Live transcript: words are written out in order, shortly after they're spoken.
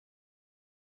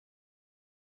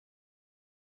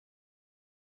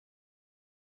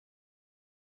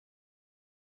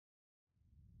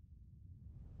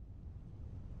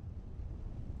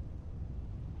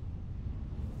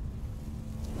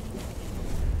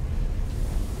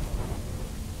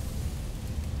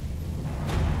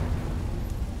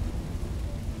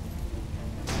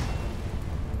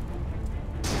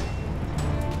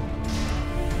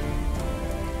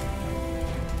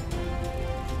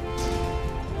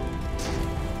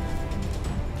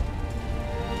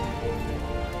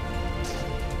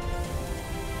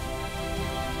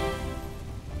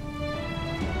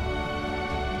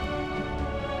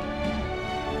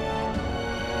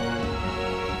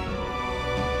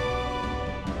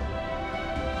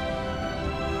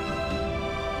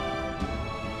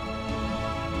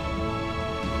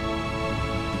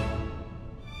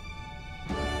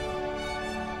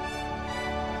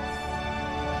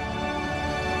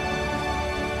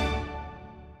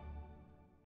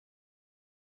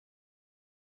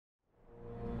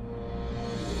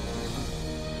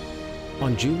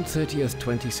On June 30th,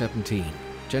 2017,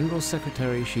 General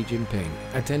Secretary Xi Jinping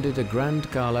attended a grand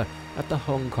gala at the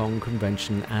Hong Kong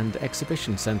Convention and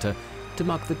Exhibition Centre to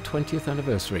mark the 20th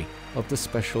anniversary of the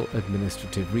Special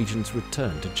Administrative Region's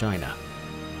return to China.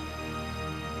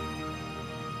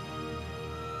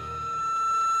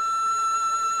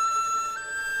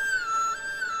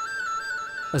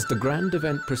 As the grand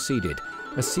event proceeded,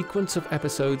 a sequence of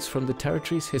episodes from the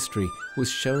territory's history was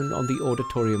shown on the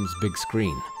auditorium's big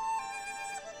screen.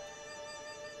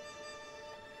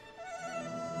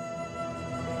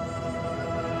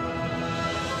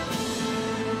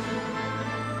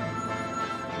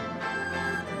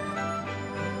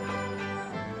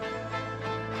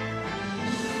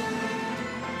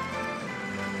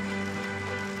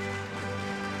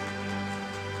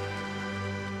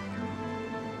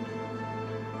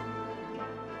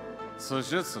 此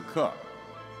时此刻，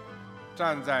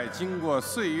站在经过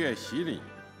岁月洗礼、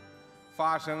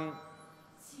发生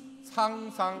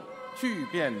沧桑巨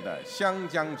变的湘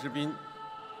江之滨，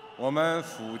我们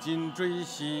抚今追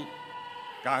昔，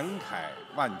感慨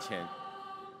万千。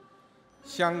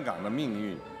香港的命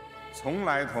运从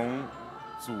来同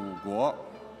祖国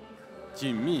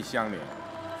紧密相连。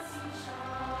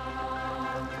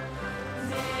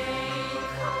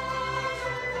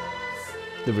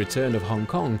 The return of Hong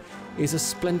Kong is a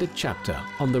splendid chapter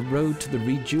on the road to the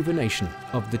rejuvenation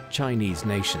of the Chinese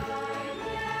nation.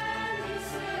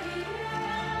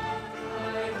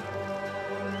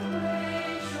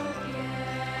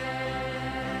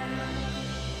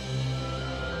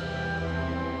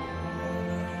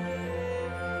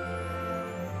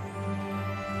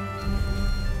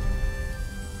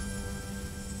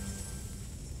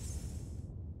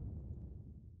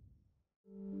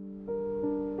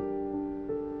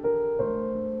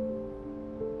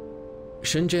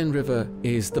 Shenzhen River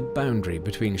is the boundary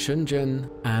between Shenzhen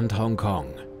and Hong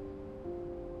Kong.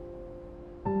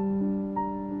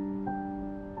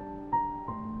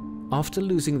 After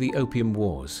losing the Opium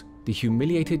Wars, the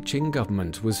humiliated Qing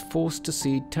government was forced to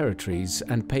cede territories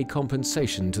and pay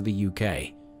compensation to the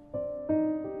UK.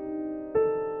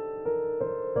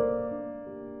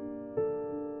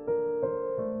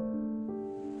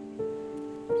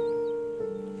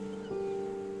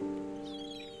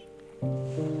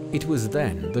 It was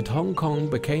then that Hong Kong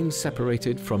became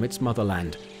separated from its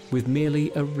motherland, with merely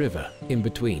a river in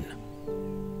between.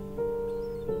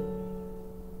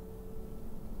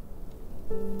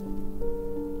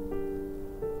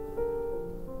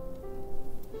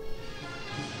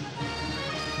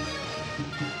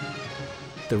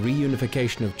 The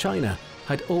reunification of China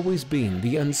had always been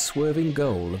the unswerving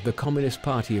goal of the Communist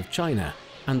Party of China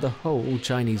and the whole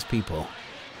Chinese people.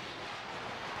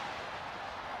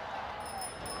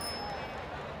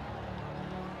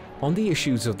 On the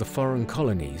issues of the foreign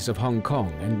colonies of Hong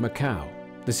Kong and Macau,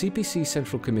 the CPC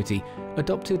Central Committee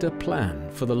adopted a plan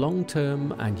for the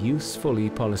long-term and use-fully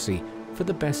policy for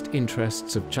the best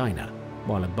interests of China.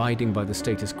 While abiding by the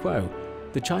status quo,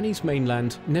 the Chinese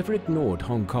mainland never ignored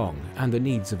Hong Kong and the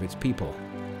needs of its people.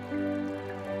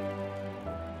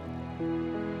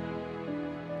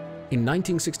 In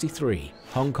 1963,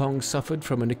 Hong Kong suffered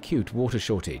from an acute water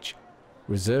shortage.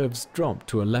 Reserves dropped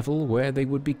to a level where they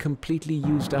would be completely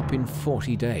used up in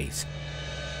 40 days.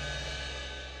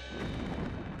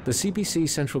 The CPC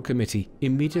Central Committee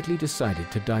immediately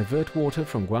decided to divert water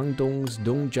from Guangdong's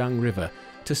Dongjiang River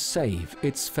to save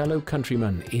its fellow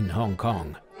countrymen in Hong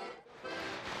Kong.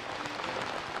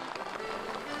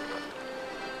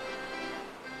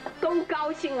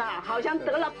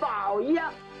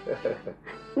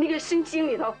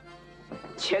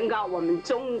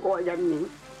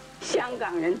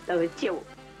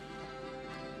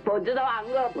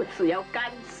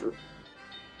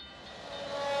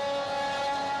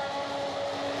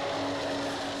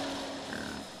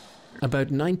 About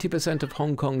 90% of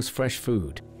Hong Kong's fresh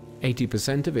food,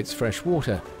 80% of its fresh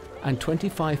water, and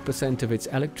 25% of its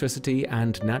electricity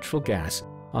and natural gas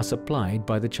are supplied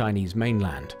by the Chinese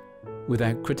mainland.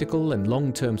 Without critical and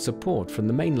long-term support from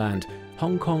the mainland,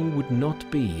 Hong Kong would not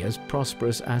be as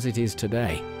prosperous as it is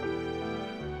today.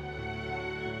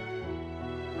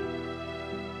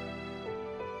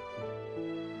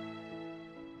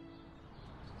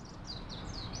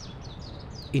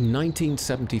 In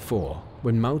 1974,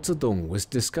 when Mao Zedong was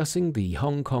discussing the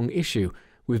Hong Kong issue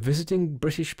with visiting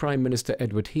British Prime Minister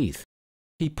Edward Heath,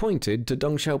 he pointed to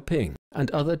Deng Xiaoping and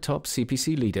other top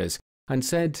CPC leaders and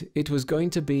said it was going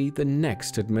to be the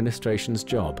next administration's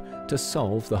job to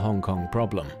solve the Hong Kong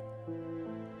problem.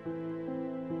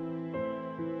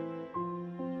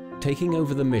 Taking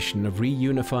over the mission of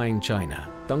reunifying China,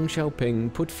 Deng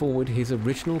Xiaoping put forward his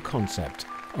original concept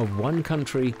of one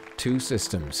country, two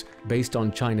systems, based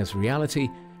on China's reality,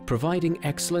 providing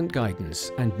excellent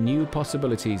guidance and new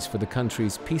possibilities for the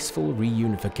country's peaceful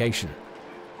reunification.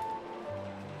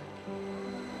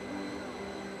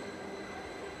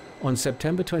 On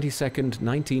September 22,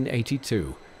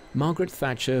 1982, Margaret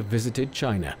Thatcher visited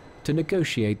China to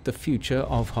negotiate the future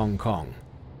of Hong Kong.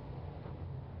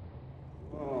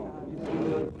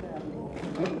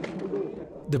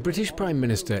 The British Prime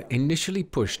Minister initially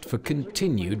pushed for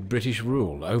continued British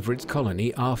rule over its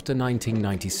colony after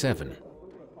 1997.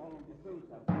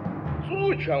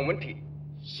 主权问题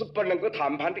是不能够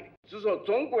谈判的，就是说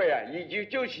中国呀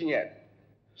，1997年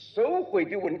收回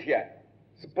的问题啊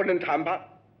是不能谈判，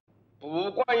不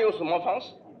管用什么方式。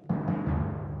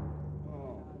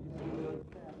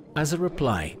 As a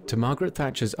reply to Margaret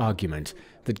Thatcher's argument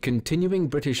that continuing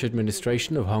British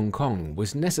administration of Hong Kong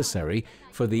was necessary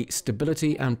for the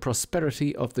stability and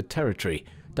prosperity of the territory,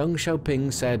 Deng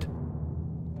Xiaoping said,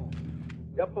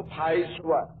 要不排除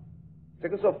啊，这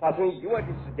个时候发生意外的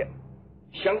事件，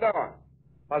香港啊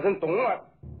发生动乱，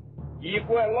如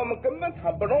果我们根本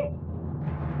谈不拢，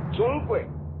中国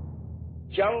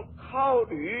将考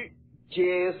虑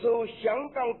接受香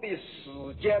港的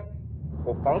时间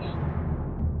和方式。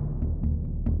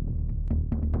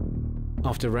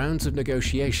 After rounds of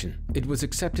negotiation, it was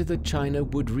accepted that China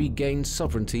would regain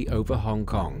sovereignty over Hong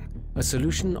Kong. A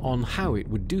solution on how it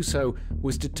would do so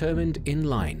was determined in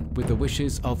line with the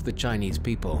wishes of the Chinese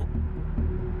people.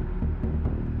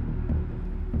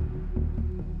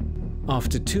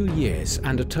 After 2 years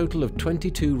and a total of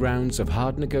 22 rounds of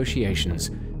hard negotiations,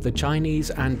 the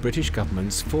Chinese and British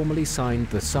governments formally signed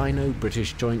the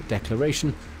Sino-British Joint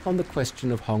Declaration on the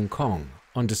question of Hong Kong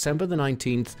on December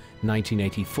 19,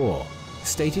 1984.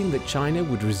 Stating that China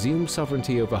would resume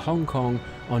sovereignty over Hong Kong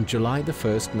on July 1,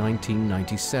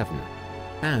 1997.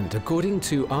 And according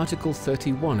to Article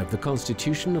 31 of the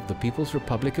Constitution of the People's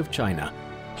Republic of China,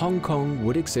 Hong Kong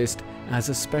would exist as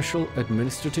a special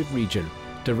administrative region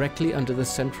directly under the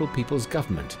Central People's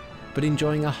Government, but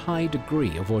enjoying a high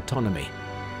degree of autonomy.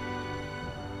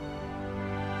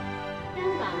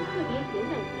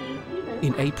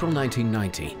 In April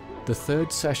 1990, the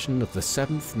third session of the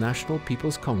 7th National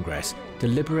People's Congress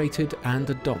deliberated and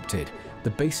adopted the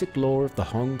basic law of the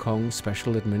Hong Kong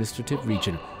Special Administrative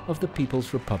Region of the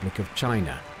People's Republic of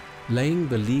China, laying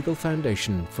the legal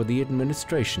foundation for the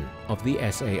administration of the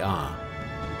SAR.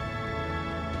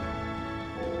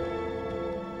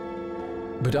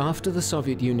 But after the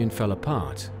Soviet Union fell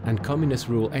apart and communist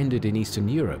rule ended in Eastern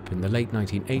Europe in the late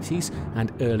 1980s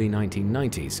and early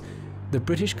 1990s, the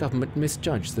British government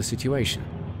misjudged the situation.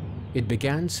 It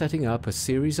began setting up a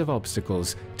series of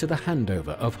obstacles to the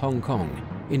handover of Hong Kong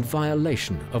in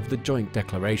violation of the Joint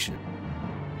Declaration.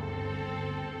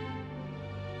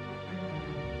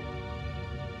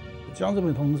 江泽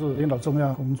民同志领导中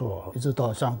央工作，一直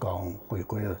到香港回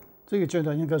归了。这个阶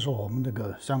段应该说我们这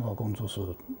个香港工作是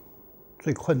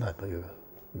最困难的一个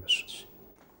时期，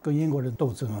跟英国人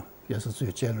斗争啊，也是最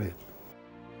尖锐的。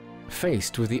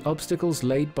 Faced with the obstacles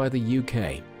laid by the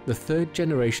UK, the third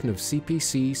generation of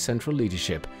CPC central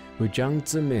leadership, with Jiang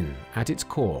Zemin at its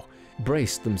core,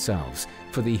 braced themselves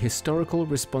for the historical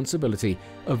responsibility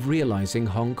of realizing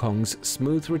Hong Kong's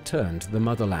smooth return to the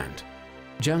motherland.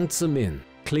 Jiang Zemin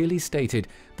clearly stated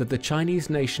that the Chinese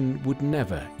nation would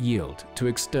never yield to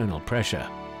external pressure.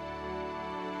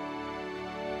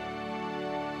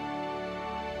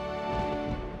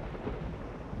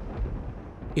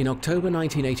 In October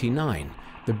 1989,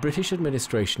 the British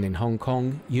administration in Hong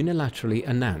Kong unilaterally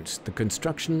announced the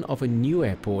construction of a new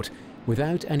airport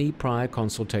without any prior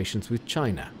consultations with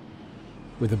China.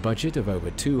 With a budget of over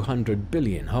 200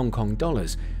 billion Hong Kong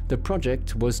dollars, the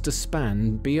project was to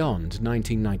span beyond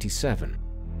 1997,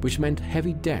 which meant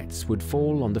heavy debts would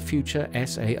fall on the future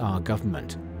SAR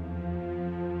government.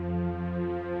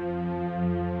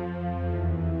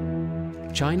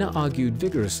 China argued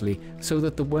vigorously so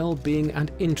that the well-being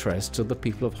and interests of the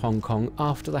people of Hong Kong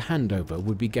after the handover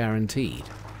would be guaranteed.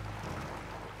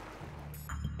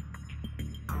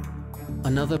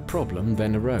 Another problem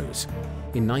then arose.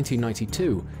 In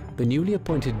 1992, the newly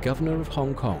appointed governor of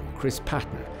Hong Kong, Chris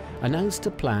Patten, announced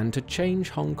a plan to change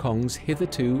Hong Kong's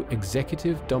hitherto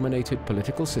executive-dominated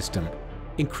political system,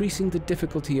 increasing the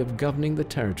difficulty of governing the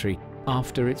territory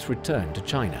after its return to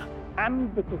China.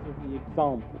 And because of the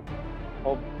example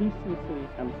of decency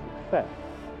and success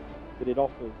that it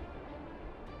offers.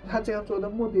 他这样做的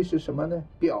目的是什么呢？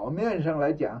表面上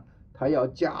来讲，他要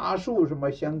加速什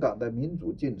么香港的民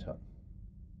主进程。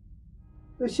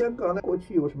那香港呢，过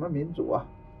去有什么民主啊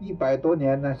？100多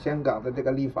年呢，香港的这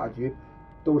个立法局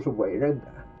都是委任的，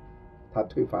他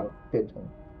推翻了，变成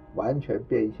完全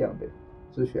变相的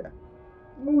直选。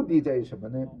目的在于什么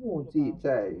呢？目的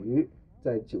在于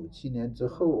在97年之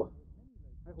后啊，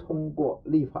通过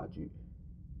立法局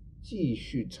继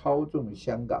续操纵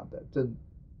香港的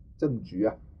政局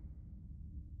啊，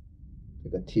这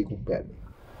个提供便利。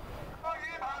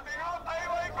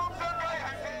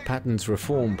Patton's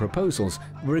reform proposals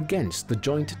were against the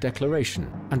Joint Declaration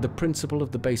and the principle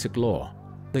of the Basic Law.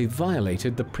 They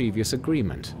violated the previous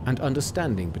agreement and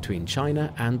understanding between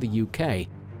China and the UK,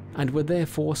 and were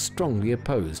therefore strongly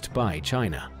opposed by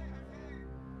China.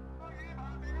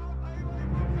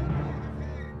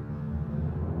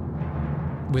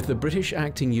 With the British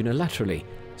acting unilaterally,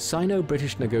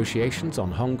 Sino-British negotiations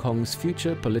on Hong Kong's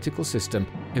future political system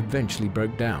eventually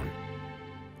broke down.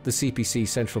 The CPC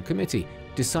Central Committee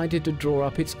decided to draw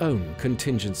up its own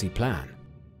contingency plan.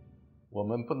 我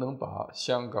们不能把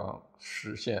香港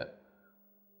实现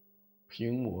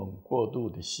平稳过渡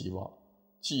的希望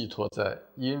寄托在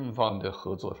英方的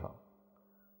合作上，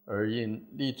而应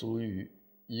立足于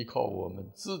依靠我们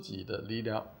自己的力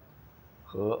量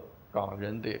和港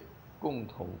人的共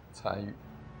同参与。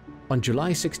On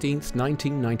July 16,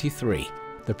 1993,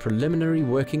 the Preliminary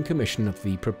Working Commission of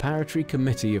the Preparatory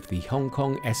Committee of the Hong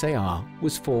Kong SAR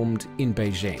was formed in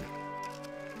Beijing.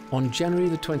 On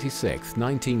January 26,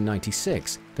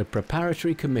 1996, the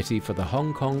Preparatory Committee for the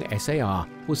Hong Kong SAR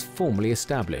was formally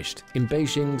established in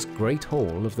Beijing's Great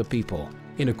Hall of the People.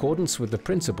 In accordance with the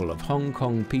principle of Hong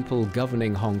Kong people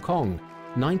governing Hong Kong,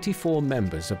 94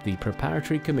 members of the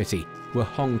Preparatory Committee were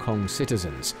Hong Kong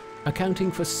citizens, accounting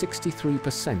for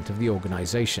 63% of the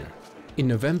organization. In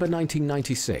November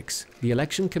 1996, the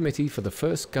Election Committee for the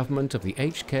first government of the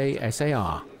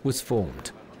HK-SAR was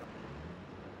formed.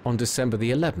 On December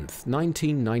 11th,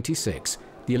 1996,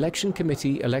 the Election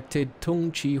Committee elected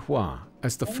Tung Chee-hwa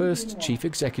as the first chief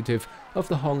executive of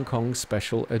the Hong Kong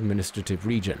Special Administrative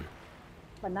Region.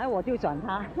 本来我就选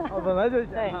他，本来就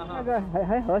对，那个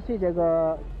很合适这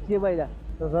个机位的，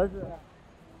很合适。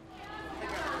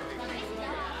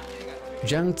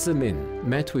 Jiang Zemin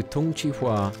met with Tung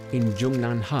Chee-hwa in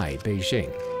Zhongnanhai, Beijing.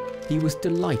 He was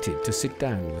delighted to sit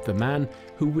down with the man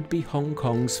who would be Hong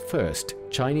Kong's first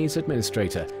Chinese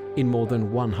administrator in more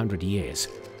than 100 years.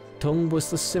 Tung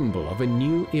was the symbol of a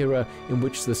new era in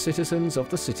which the citizens of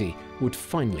the city would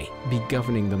finally be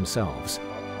governing themselves.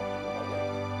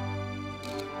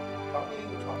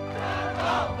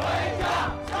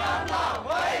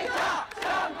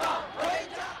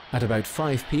 At about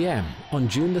 5 p.m. on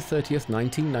June 30th,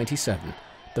 1997,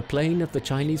 the plane of the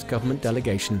Chinese government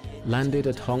delegation landed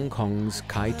at Hong Kong's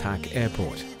Kai Tak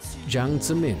Airport. Jiang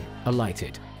Zemin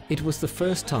alighted. It was the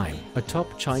first time a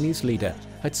top Chinese leader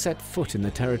had set foot in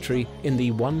the territory in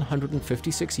the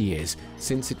 156 years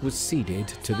since it was ceded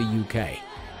to the UK.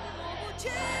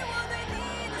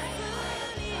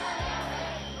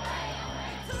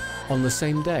 On the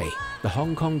same day, the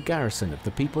Hong Kong garrison of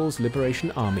the People's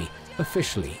Liberation Army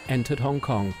officially entered Hong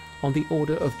Kong on the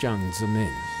order of Jiang Zemin.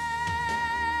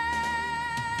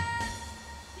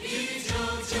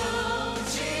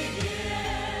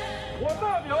 我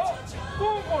代表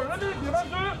中国人民解放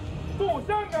军驻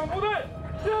香港部队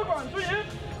接管军营，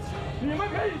你们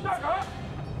可以下岗，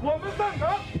我们上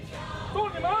岗，祝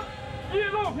你们一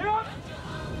路平安。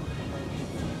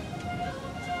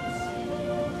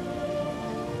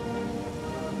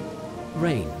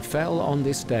 Rain fell on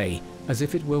this day as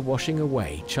if it were washing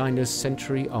away China's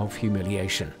century of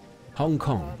humiliation. Hong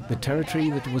Kong, the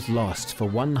territory that was lost for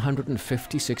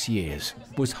 156 years,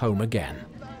 was home again.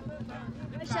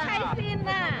 開心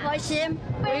啦！開心，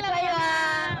回歸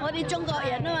啊！我哋中國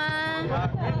人啊嘛！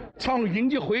唱迎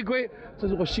接回歸，这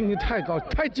是我心情太高，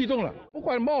太激動了。不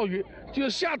管冒雨，就是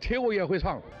下鐵我也會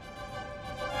唱。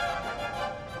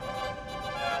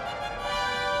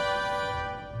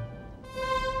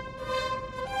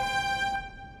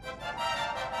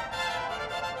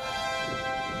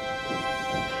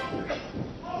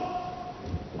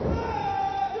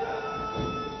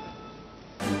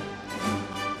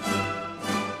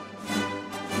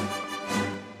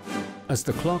 As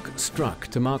the clock struck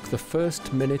to mark the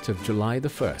first minute of July the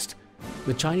 1st,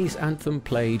 the Chinese anthem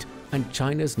played and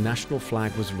China's national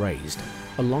flag was raised,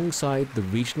 alongside the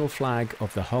regional flag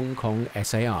of the Hong Kong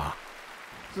SAR.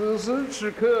 此时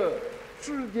此刻，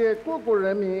世界各国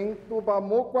人民都把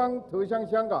目光投向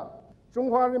香港。中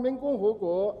华人民共和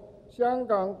国香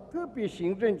港特别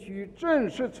行政区正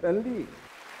式成立，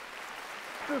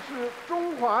这是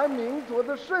中华民族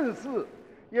的盛世，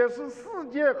也是世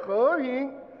界和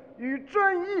平 与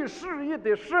正义事业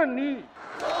的胜利。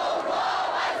中国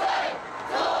万岁！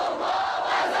中国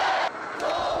万岁！中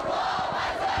国万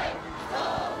岁！中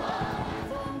国。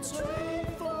风吹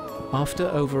风 After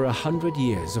over 100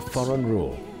 years of foreign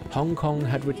rule, Hong Kong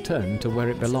had returned to where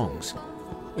it belongs.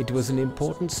 It was an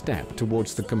important step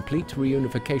towards the complete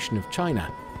reunification of China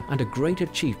and a great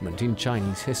achievement in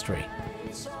Chinese history.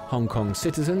 Hong Kong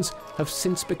citizens have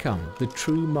since become the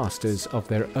true masters of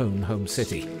their own home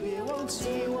city.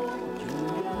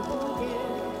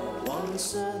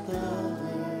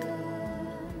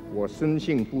 我深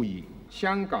信不疑，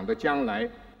香港的将来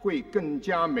会更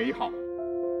加美好。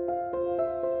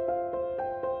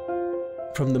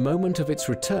 From the moment of its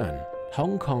return,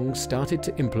 Hong Kong started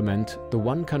to implement the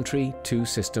One Country, Two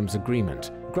Systems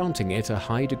agreement, granting it a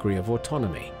high degree of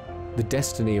autonomy. The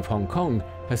destiny of Hong Kong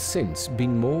has since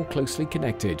been more closely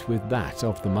connected with that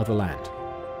of the motherland.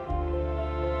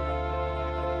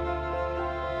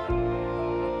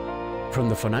 From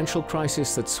the financial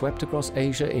crisis that swept across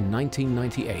Asia in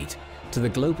 1998 to the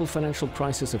global financial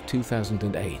crisis of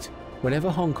 2008, whenever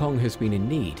Hong Kong has been in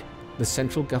need, the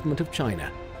central government of China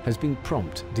has been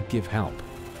prompt to give help.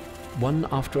 One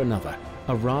after another,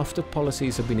 a raft of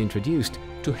policies have been introduced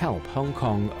to help Hong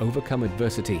Kong overcome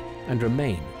adversity and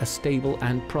remain a stable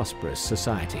and prosperous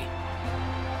society.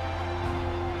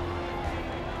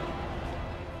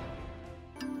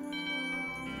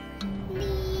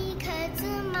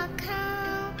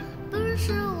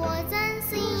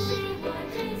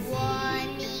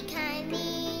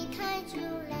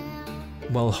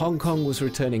 While Hong Kong was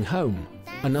returning home,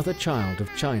 another child of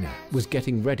China was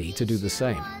getting ready to do the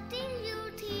same.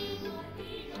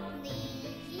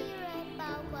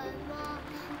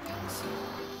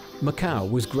 Macao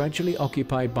was gradually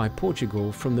occupied by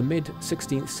Portugal from the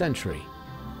mid-16th century.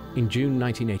 In June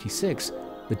 1986,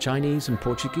 the Chinese and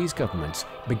Portuguese governments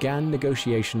began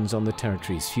negotiations on the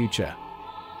territory's future.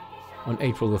 On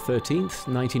April 13,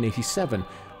 1987,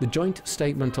 the joint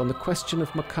statement on the question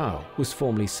of Macao was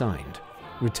formally signed,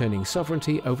 returning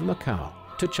sovereignty over Macao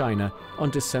to China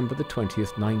on December 20,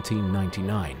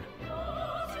 1999.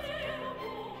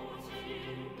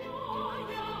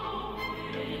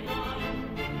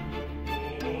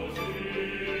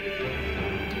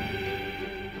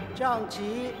降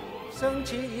旗升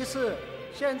旗仪式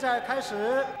现在开始。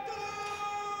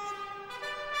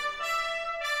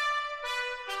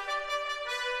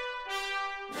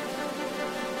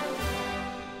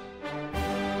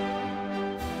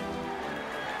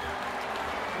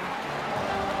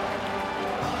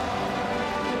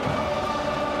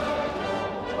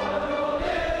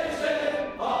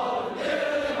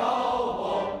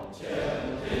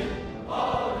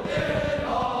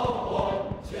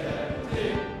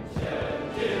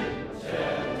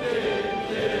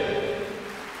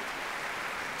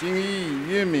 今以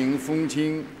月明风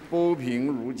清，波平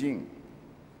如镜，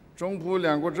中葡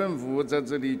两国政府在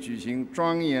这里举行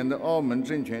庄严的澳门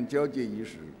政权交接仪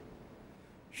式，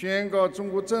宣告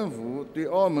中国政府对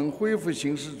澳门恢复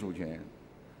行使主权。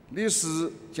历史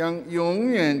将永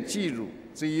远记住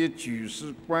这一举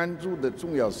世关注的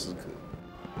重要时刻。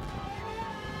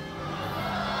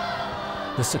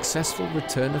 The successful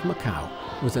return of Macao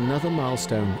was another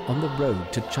milestone on the road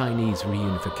to Chinese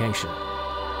reunification.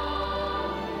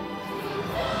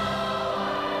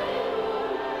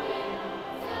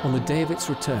 On the day of its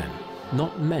return,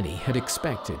 not many had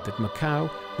expected that Macao,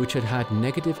 which had had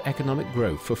negative economic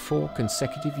growth for 4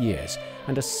 consecutive years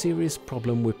and a serious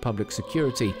problem with public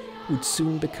security, would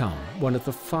soon become one of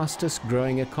the fastest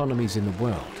growing economies in the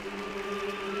world.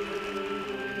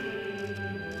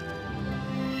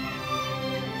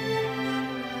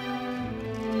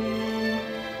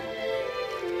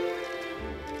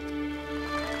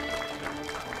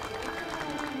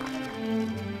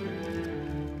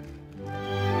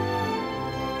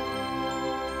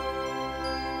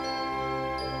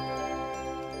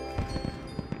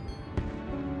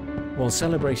 While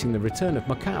celebrating the return of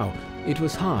Macao, it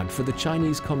was hard for the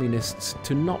Chinese communists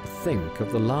to not think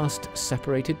of the last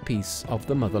separated piece of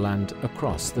the motherland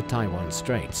across the Taiwan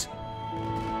Straits.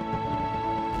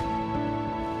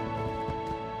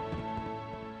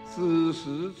 此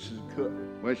时此刻，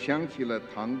我想起了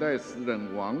唐代诗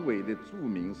人王维的著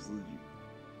名诗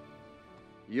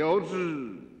句：“遥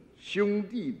知兄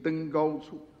弟登高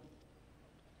处，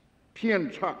片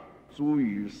刹茱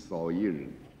萸少一人。”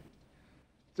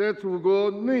 在祖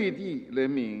国内地人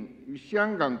民与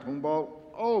香港同胞、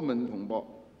澳门同胞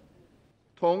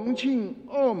同庆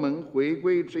澳门回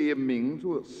归这一名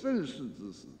作盛世之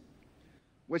时，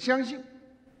我相信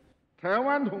台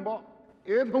湾同胞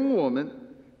也同我们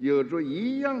有着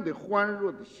一样的欢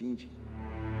乐的心情。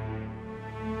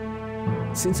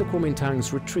 Since the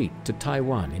Kuomintang's retreat to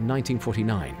Taiwan in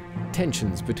 1949,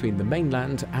 tensions between the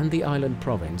mainland and the island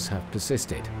province have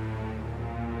persisted.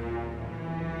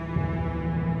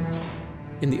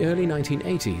 In the early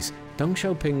 1980s, Deng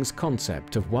Xiaoping's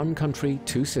concept of one country,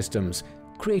 two systems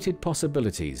created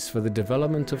possibilities for the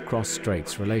development of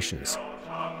cross-straits relations.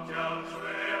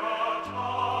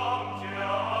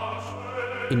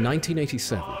 In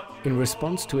 1987, in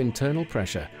response to internal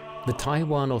pressure, the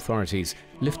Taiwan authorities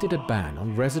lifted a ban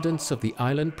on residents of the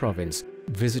island province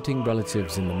visiting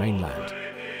relatives in the mainland.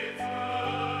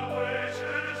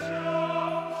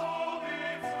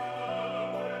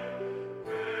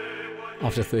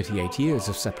 After 38 years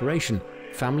of separation,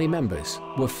 family members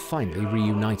were finally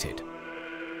reunited.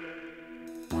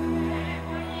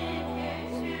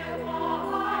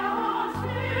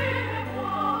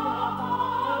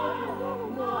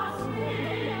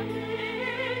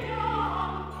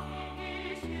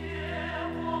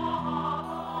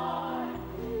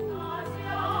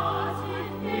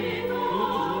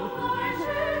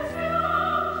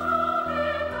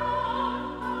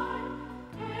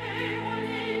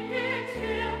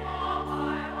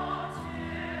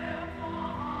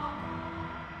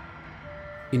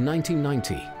 In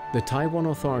 1990, the Taiwan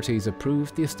authorities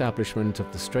approved the establishment of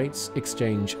the Straits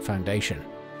Exchange Foundation.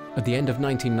 At the end of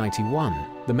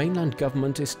 1991, the mainland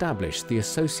government established the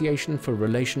Association for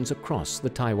Relations Across the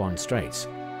Taiwan Straits.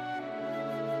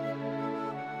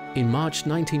 In March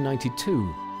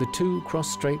 1992, the two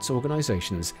cross-straits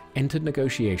organizations entered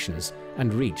negotiations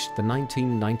and reached the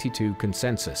 1992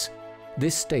 consensus.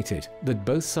 This stated that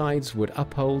both sides would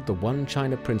uphold the One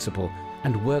China principle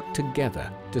and work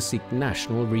together to seek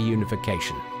national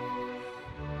reunification.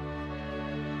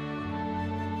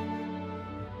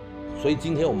 所以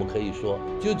今天我们可以说，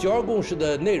就92共识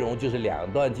的内容就是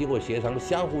两段经过协商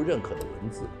相互认可的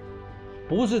文字，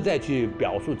不是再去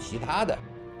表述其他的。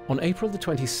 On April the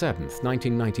 27th,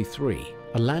 1993,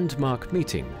 a landmark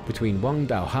meeting between Wang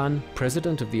Daohan,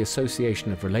 president of the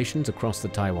Association of Relations Across the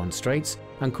Taiwan Straits,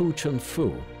 and Ku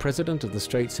Chunfu, president of the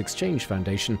Straits Exchange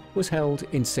Foundation, was held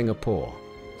in Singapore.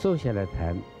 坐下来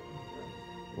谈，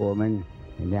我们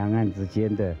两岸之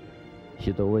间的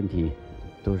许多问题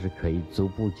都是可以逐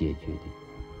步解决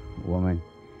的，我们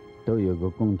都有个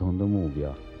共同的目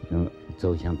标，能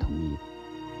走向统一。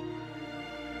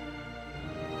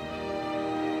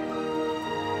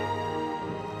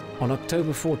 On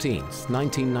October 14th,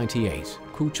 1998,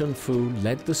 Ku Chunfu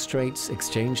led the Straits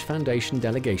Exchange Foundation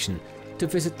delegation to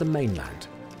visit the mainland.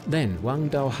 Then Wang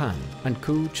Daohan and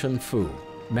Ku Chunfu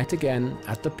met again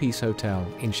at the Peace Hotel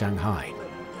in Shanghai.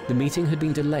 The meeting had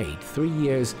been delayed 3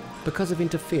 years because of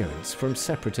interference from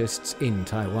separatists in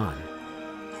Taiwan.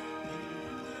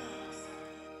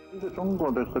 对中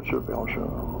国的和指标是，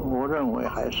我认为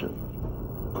还是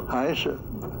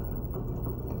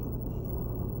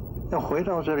要回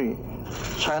到这里，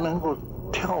才能够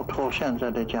跳脱现在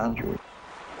的僵局。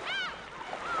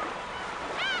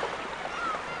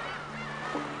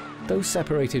 Though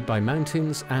separated by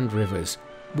mountains and rivers,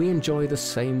 we enjoy the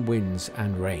same winds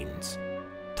and rains.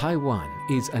 Taiwan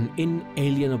is an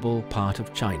inalienable part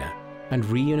of China, and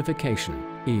reunification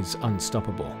is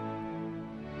unstoppable.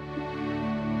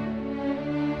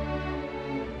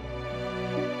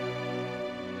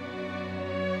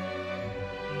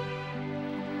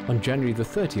 On January the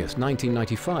 30th,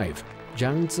 1995,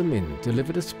 Jiang Zemin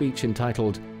delivered a speech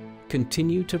entitled,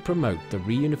 "Continue to promote the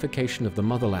reunification of the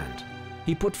motherland."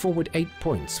 He put forward 8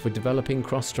 points for developing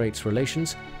cross-straits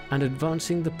relations and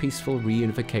advancing the peaceful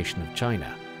reunification of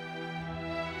China.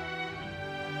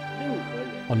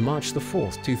 On March the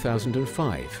 4th,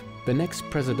 2005, the next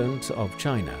president of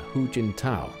China, Hu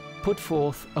Jintao, put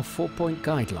forth a 4-point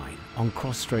guideline on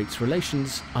cross-straits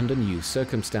relations under new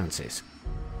circumstances.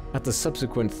 At the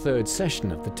subsequent third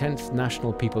session of the 10th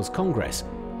National People's Congress,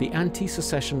 the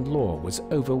anti-secession law was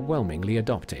overwhelmingly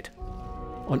adopted.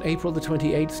 On April the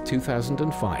 28th,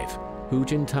 2005, Hu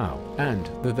Jintao and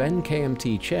the then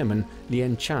KMT chairman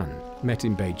Lian Chan met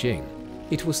in Beijing.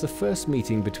 It was the first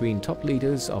meeting between top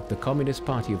leaders of the Communist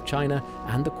Party of China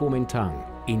and the Kuomintang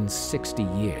in 60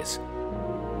 years.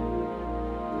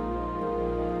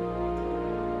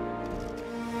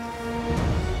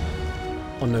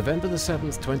 On November the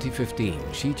 7th, 2015,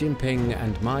 Xi Jinping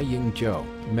and Ma Ying-jeou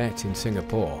met in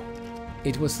Singapore.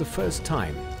 It was the first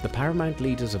time the paramount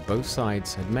leaders of both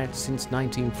sides had met since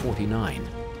 1949,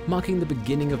 marking the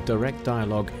beginning of direct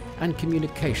dialogue and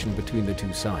communication between the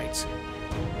two sides.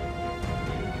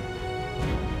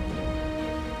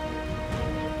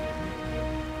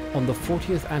 On the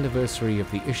 40th anniversary of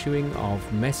the issuing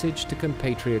of Message to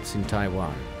Compatriots in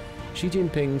Taiwan, Xi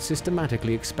Jinping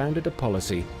systematically expounded a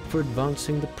policy for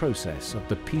advancing the process of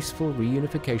the peaceful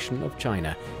reunification of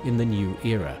China in the new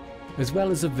era, as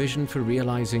well as a vision for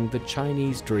realizing the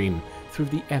Chinese dream through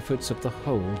the efforts of the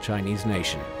whole Chinese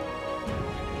nation.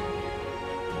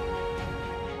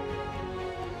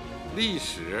 历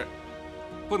史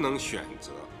不能选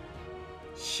择，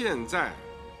现在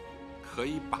可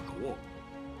以把握，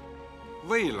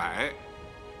未来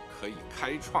可以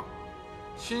开创。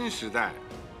新时代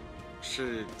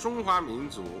是中华民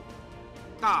族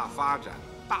大发展、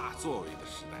大作为的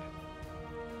时代，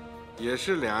也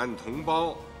是两岸同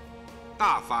胞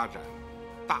大发展、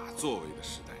大作为的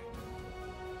时代。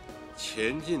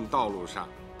前进道路上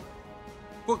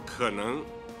不可能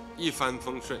一帆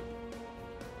风顺，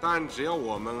但只要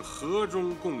我们和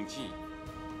衷共济、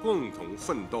共同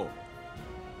奋斗，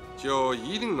就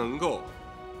一定能够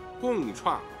共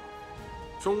创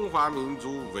中华民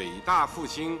族伟大复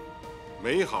兴、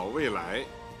美好未来，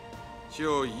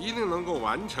就一定能够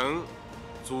完成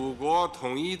祖国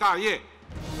统一大业。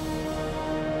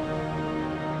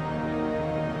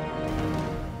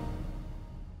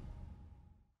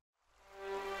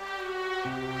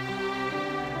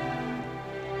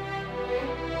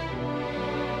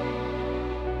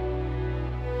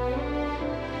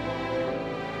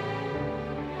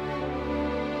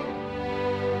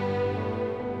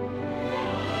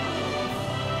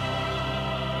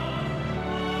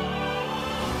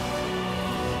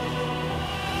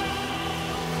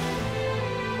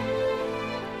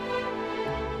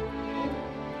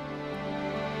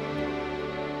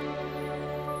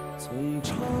从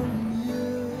长夜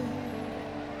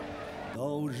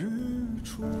到日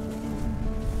出，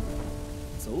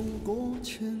走过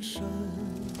千山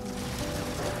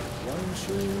万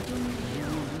水的路，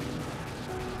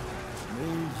每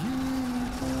一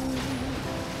步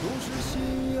都是信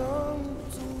仰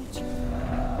足迹，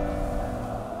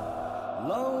烙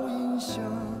印下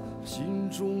新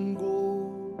中国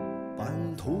版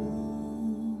图。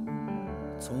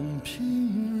从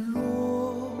贫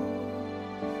弱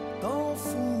到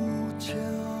富强，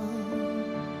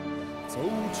走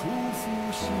出复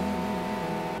兴，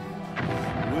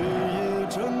为业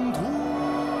征途，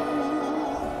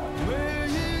每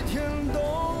一天都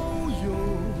有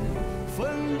奋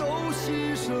斗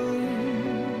牺牲，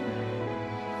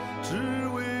只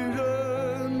为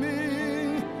人民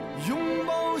拥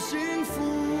抱幸福，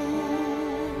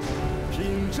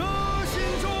凭着心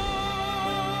中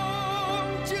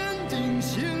坚定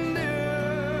信念，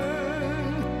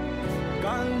敢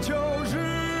叫日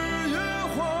月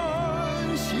换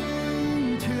新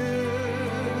天，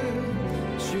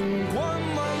循关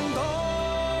漫道，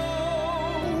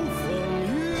风雨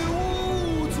无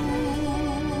阻，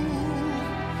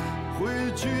汇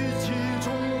聚起中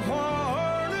华儿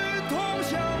女同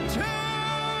向前。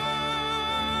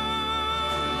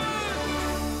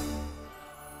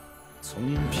从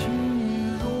贫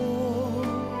弱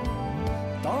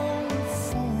到富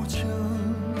强，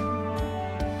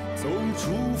走出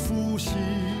复兴，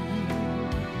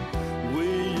为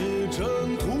业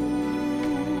征途。